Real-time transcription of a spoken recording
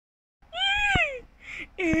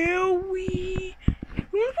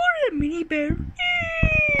Mini Bear.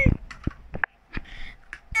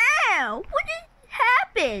 Ow! What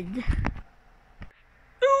happened?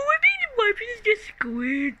 Oh, I think the wife is just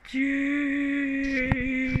squidgy.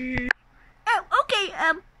 Oh, okay,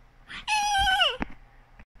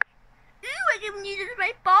 Ooh, I can use it as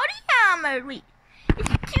my body armor. Wait, it's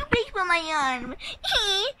too big for my arm.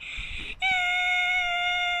 Mini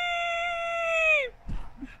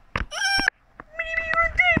Bear,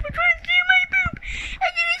 you're dead. We're trying to steal my poop. I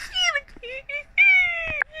didn't steal it.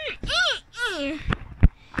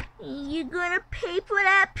 You gonna pay for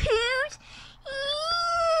that, Poos?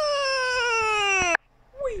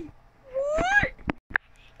 Wait, what?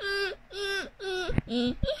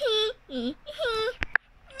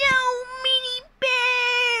 No, Mini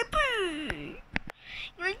Bear! Poo!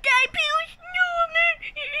 You wanna die, Poos? No, I'm not.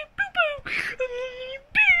 Poo-poo.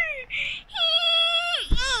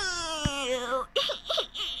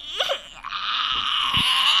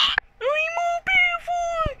 I'm more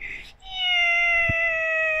beautiful.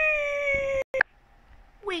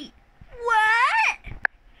 Wait, what?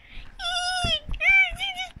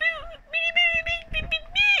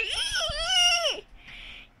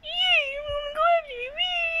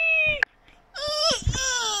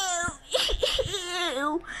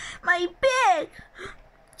 Ew, my bed.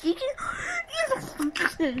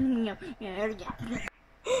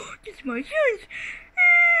 It's my chance.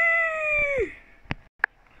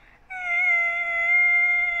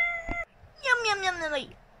 Yum yum yum yum.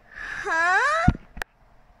 Huh?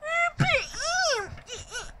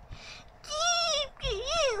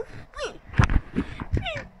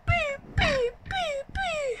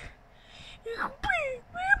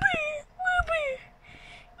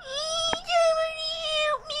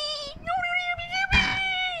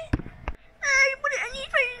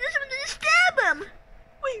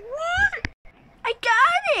 Wait, what? I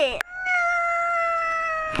got it!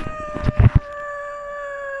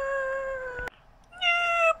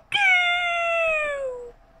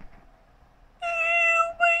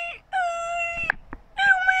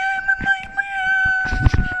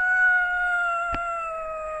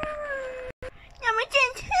 Number 10.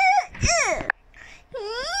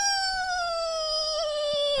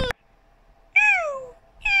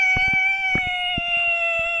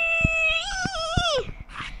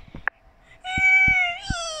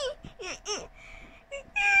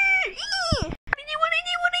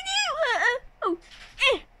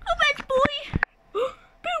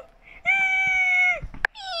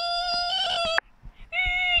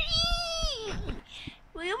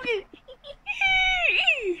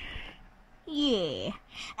 Yeah,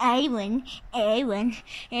 I won.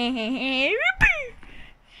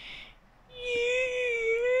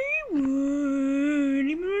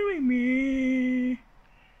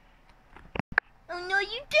 Oh no,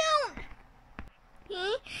 you don't.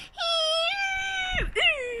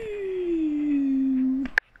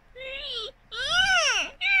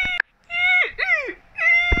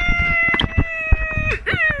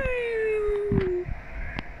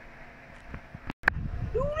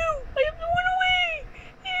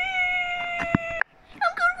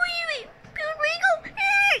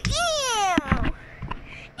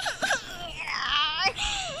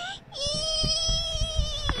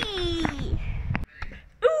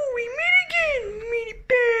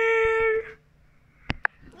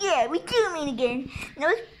 Yeah, we do meet again. Now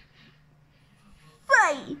let's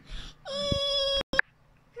fight.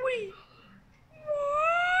 Wait,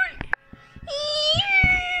 what?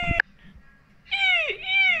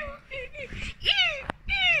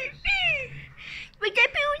 Wait, that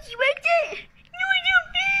Poos, you like that? No, I don't.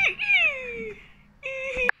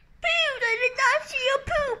 Poos, I did not see your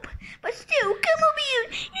poop. But still, come over here.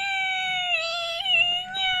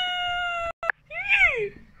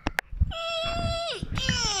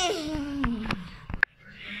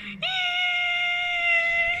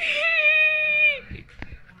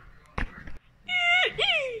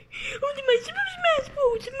 Only my super smash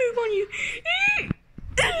ball to move on you.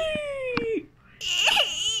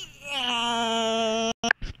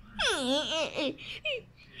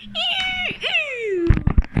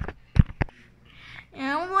 I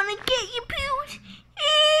don't want to get you, Poos.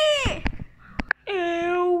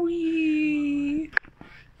 Owie.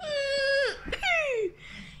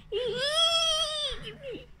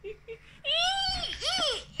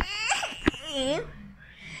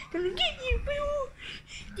 Gonna get you, Pooh.